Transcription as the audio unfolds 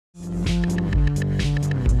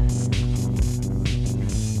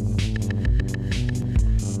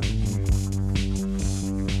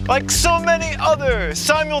like so many other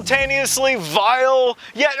simultaneously vile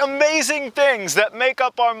yet amazing things that make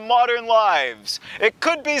up our modern lives. It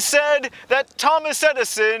could be said that Thomas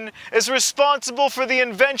Edison is responsible for the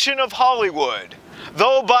invention of Hollywood,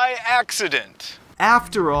 though by accident.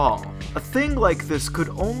 After all, a thing like this could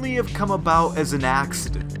only have come about as an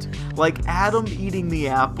accident, like Adam eating the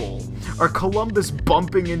apple, or Columbus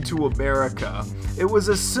bumping into America. It was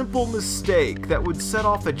a simple mistake that would set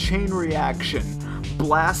off a chain reaction,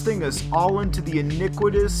 blasting us all into the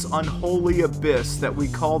iniquitous, unholy abyss that we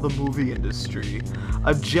call the movie industry,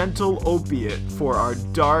 a gentle opiate for our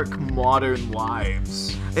dark, modern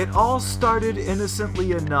lives. It all started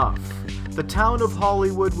innocently enough. The town of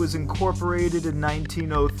Hollywood was incorporated in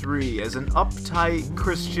 1903 as an uptight,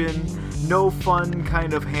 Christian, no-fun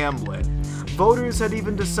kind of hamlet. Voters had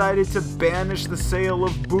even decided to banish the sale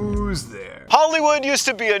of booze there. Hollywood used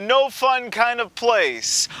to be a no-fun kind of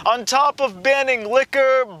place. On top of banning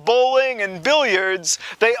liquor, bowling, and billiards,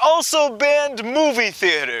 they also banned movie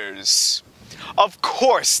theaters. Of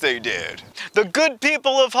course they did. The good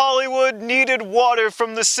people of Hollywood needed water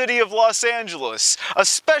from the city of Los Angeles,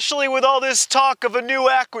 especially with all this talk of a new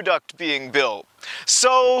aqueduct being built.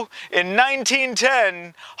 So, in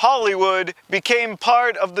 1910, Hollywood became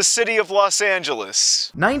part of the city of Los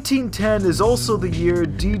Angeles. 1910 is also the year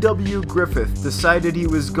D.W. Griffith decided he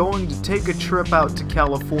was going to take a trip out to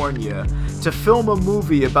California to film a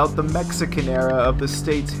movie about the Mexican era of the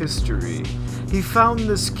state's history. He found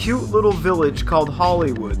this cute little village called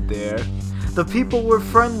Hollywood there. The people were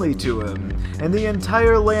friendly to him, and the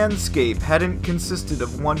entire landscape hadn't consisted of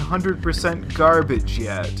 100% garbage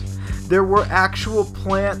yet. There were actual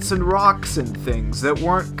plants and rocks and things that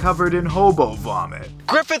weren't covered in hobo vomit.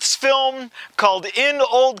 Griffith's film, called In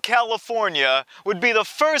Old California, would be the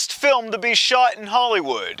first film to be shot in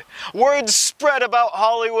Hollywood. Word spread about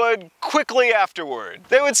Hollywood quickly afterward.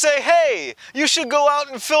 They would say, hey, you should go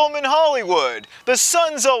out and film in Hollywood. The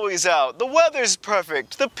sun's always out, the weather's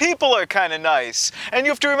perfect, the people are kinda nice. And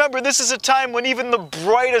you have to remember, this is a time when even the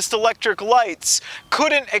brightest electric lights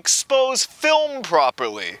couldn't expose film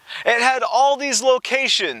properly. It had all these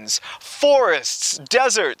locations, forests,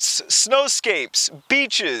 deserts, snowscapes,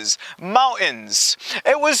 beaches, mountains.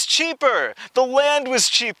 It was cheaper. The land was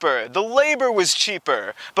cheaper. The labor was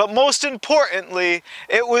cheaper. But most importantly,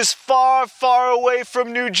 it was far, far away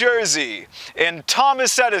from New Jersey. And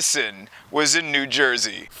Thomas Edison was in New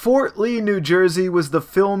Jersey. Fort Lee, New Jersey was the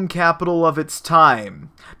film capital of its time,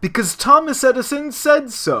 because Thomas Edison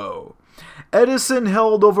said so. Edison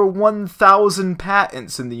held over 1,000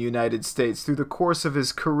 patents in the United States through the course of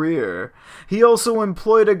his career. He also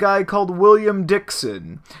employed a guy called William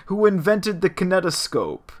Dixon, who invented the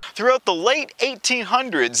kinetoscope. Throughout the late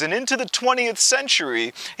 1800s and into the 20th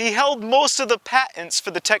century, he held most of the patents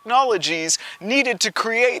for the technologies needed to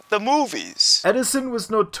create the movies. Edison was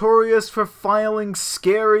notorious for filing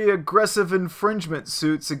scary, aggressive infringement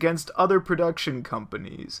suits against other production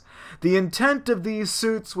companies. The intent of these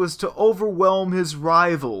suits was to overwhelm his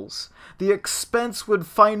rivals. The expense would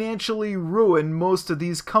financially ruin most of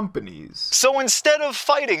these companies. So instead of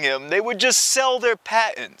fighting him, they would just sell their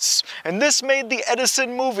patents. And this made the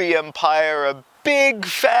Edison movie empire a big,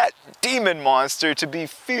 fat demon monster to be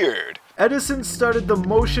feared. Edison started the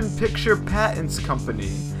Motion Picture Patents Company,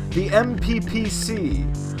 the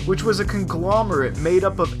MPPC, which was a conglomerate made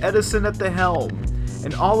up of Edison at the helm,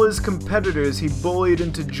 and all his competitors he bullied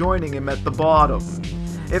into joining him at the bottom.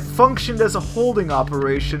 It functioned as a holding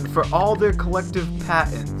operation for all their collective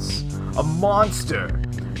patents. A monster,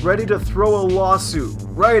 ready to throw a lawsuit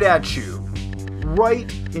right at you, right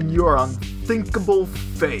in your unthinkable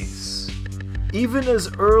face. Even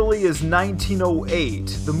as early as 1908,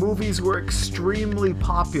 the movies were extremely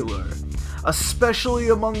popular,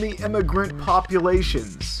 especially among the immigrant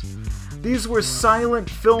populations. These were silent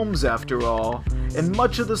films after all, and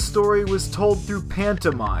much of the story was told through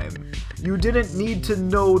pantomime. You didn't need to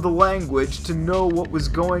know the language to know what was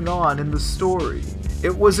going on in the story.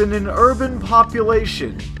 It was in an urban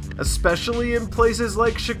population, especially in places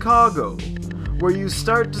like Chicago, where you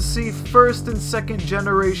start to see first and second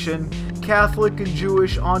generation Catholic and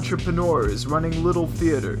Jewish entrepreneurs running little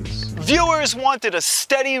theaters. Viewers wanted a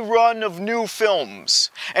steady run of new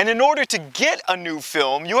films, and in order to get a new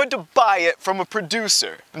film, you had to buy it from a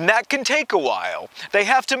producer. And that can take a while. They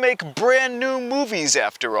have to make brand new movies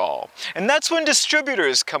after all. And that's when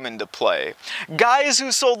distributors come into play. Guys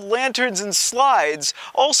who sold lanterns and slides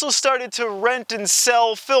also started to rent and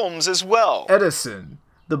sell films as well. Edison,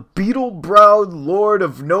 the beetle-browed lord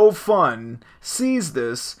of no fun, sees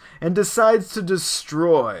this and decides to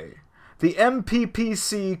destroy. The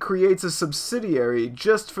MPPC creates a subsidiary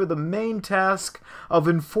just for the main task of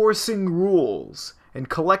enforcing rules and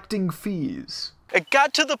collecting fees. It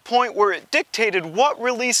got to the point where it dictated what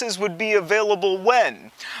releases would be available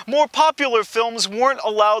when. More popular films weren't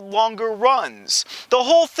allowed longer runs. The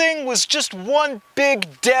whole thing was just one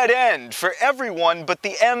big dead end for everyone but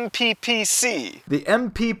the MPPC. The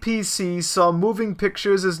MPPC saw moving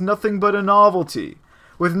pictures as nothing but a novelty,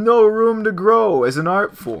 with no room to grow as an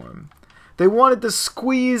art form. They wanted to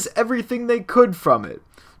squeeze everything they could from it,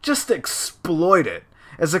 just exploit it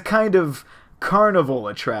as a kind of carnival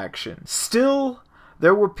attraction. Still,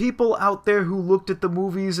 there were people out there who looked at the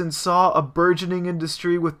movies and saw a burgeoning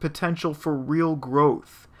industry with potential for real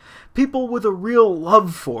growth. People with a real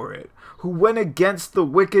love for it, who went against the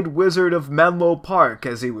Wicked Wizard of Menlo Park,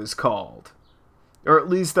 as he was called. Or at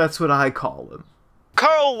least that's what I call him.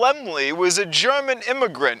 Carl Laemmle was a German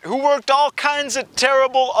immigrant who worked all kinds of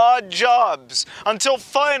terrible odd jobs until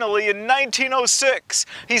finally in 1906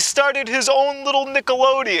 he started his own little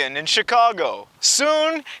Nickelodeon in Chicago.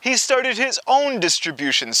 Soon he started his own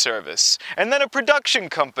distribution service and then a production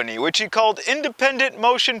company which he called Independent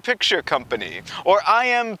Motion Picture Company, or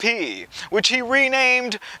IMP, which he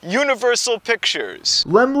renamed Universal Pictures.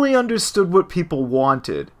 Laemmle understood what people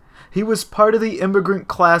wanted. He was part of the immigrant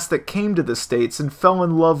class that came to the States and fell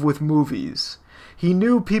in love with movies. He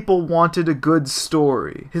knew people wanted a good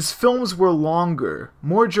story. His films were longer,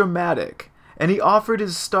 more dramatic, and he offered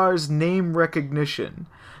his stars name recognition,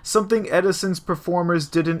 something Edison's performers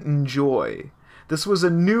didn't enjoy. This was a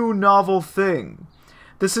new, novel thing.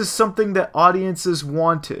 This is something that audiences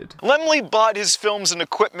wanted. Laemmle bought his films and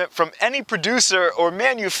equipment from any producer or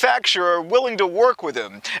manufacturer willing to work with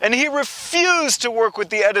him, and he refused to work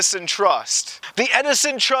with the Edison Trust. The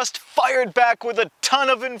Edison Trust fired back with a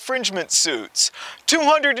ton of infringement suits,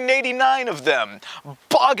 289 of them,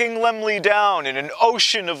 bogging Laemmle down in an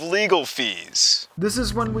ocean of legal fees. This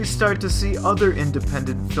is when we start to see other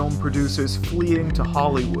independent film producers fleeing to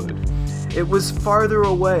Hollywood. It was farther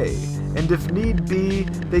away, and if need be,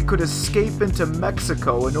 they could escape into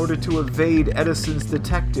Mexico in order to evade Edison's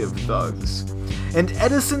detective thugs. And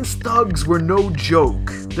Edison's thugs were no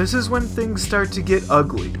joke. This is when things start to get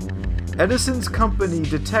ugly. Edison's company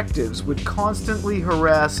detectives would constantly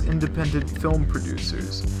harass independent film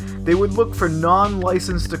producers. They would look for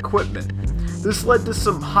non-licensed equipment. This led to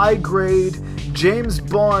some high-grade, James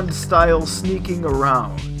Bond-style sneaking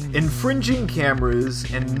around. Infringing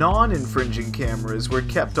cameras and non-infringing cameras were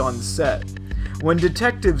kept on set. When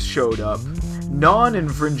detectives showed up,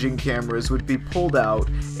 non-infringing cameras would be pulled out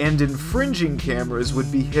and infringing cameras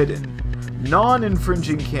would be hidden.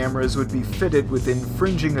 Non-infringing cameras would be fitted with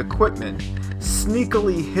infringing equipment,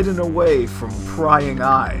 sneakily hidden away from prying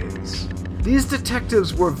eyes. These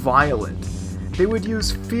detectives were violent. They would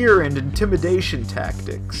use fear and intimidation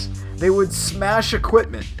tactics. They would smash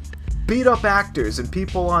equipment, beat up actors and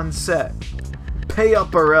people on set. Pay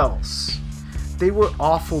up or else. They were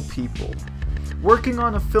awful people. Working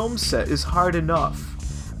on a film set is hard enough.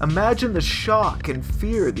 Imagine the shock and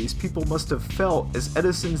fear these people must have felt as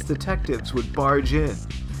Edison's detectives would barge in.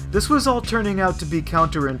 This was all turning out to be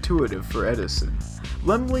counterintuitive for Edison.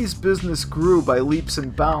 Laemmle's business grew by leaps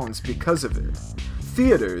and bounds because of it.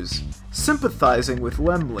 Theaters, sympathizing with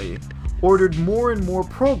Laemmle, ordered more and more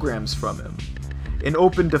programs from him, in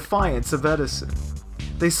open defiance of Edison.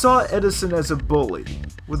 They saw Edison as a bully,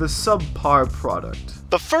 with a subpar product.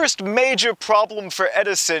 The first major problem for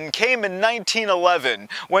Edison came in 1911,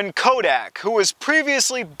 when Kodak, who was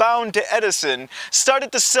previously bound to Edison,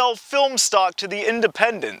 started to sell film stock to the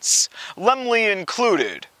independents, Laemmle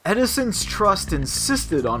included. Edison's trust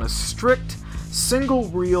insisted on a strict,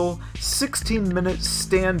 single-reel, 16-minute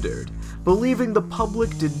standard, believing the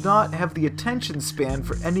public did not have the attention span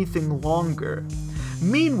for anything longer.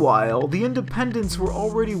 Meanwhile, the independents were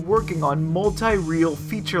already working on multi-reel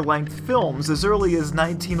feature-length films as early as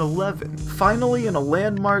 1911. Finally, in a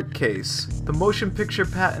landmark case, the Motion Picture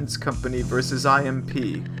Patents Company versus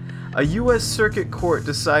IMP, a U.S. Circuit Court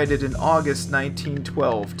decided in August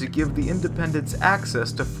 1912 to give the independents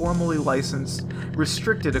access to formally licensed,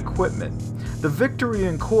 restricted equipment. The victory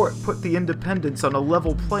in court put the independents on a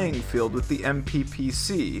level playing field with the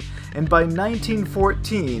MPPC, and by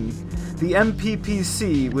 1914, the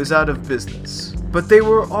MPPC was out of business. But they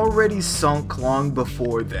were already sunk long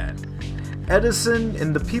before then. Edison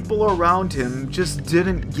and the people around him just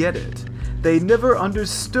didn't get it. They never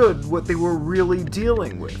understood what they were really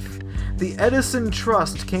dealing with. The Edison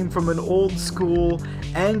Trust came from an old-school,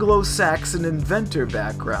 Anglo-Saxon inventor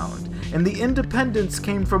background, and the independents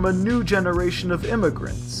came from a new generation of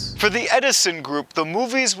immigrants. For the Edison group, the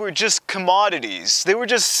movies were just commodities. They were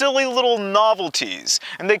just silly little novelties,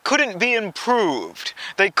 and they couldn't be improved.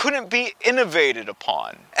 They couldn't be innovated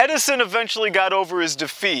upon. Edison eventually got over his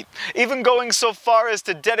defeat, even going so far as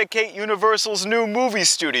to dedicate Universal's new movie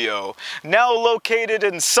studio, now located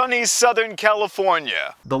in sunny Southern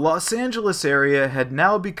California. The Los Angeles area had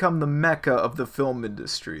now become the mecca of the film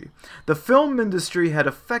industry. The film industry had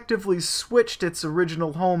effectively switched its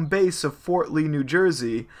original home base of Fort Lee, New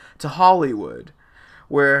Jersey, to Hollywood,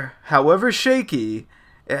 where, however shaky,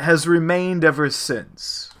 it has remained ever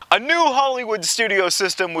since. A new Hollywood studio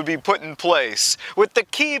system would be put in place, with the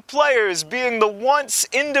key players being the once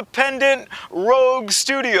independent rogue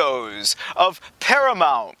studios of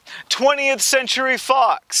Paramount, 20th Century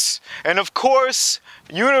Fox, and of course,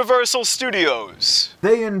 Universal Studios.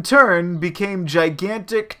 They in turn became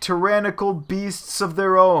gigantic, tyrannical beasts of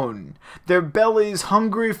their own, their bellies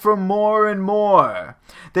hungry for more and more.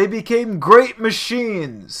 They became great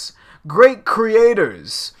machines, great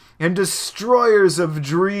creators, and destroyers of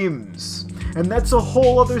dreams. And that's a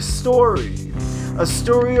whole other story. A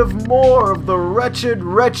story of more of the wretched,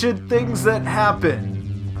 wretched things that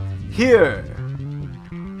happen here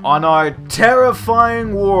on our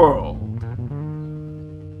terrifying world.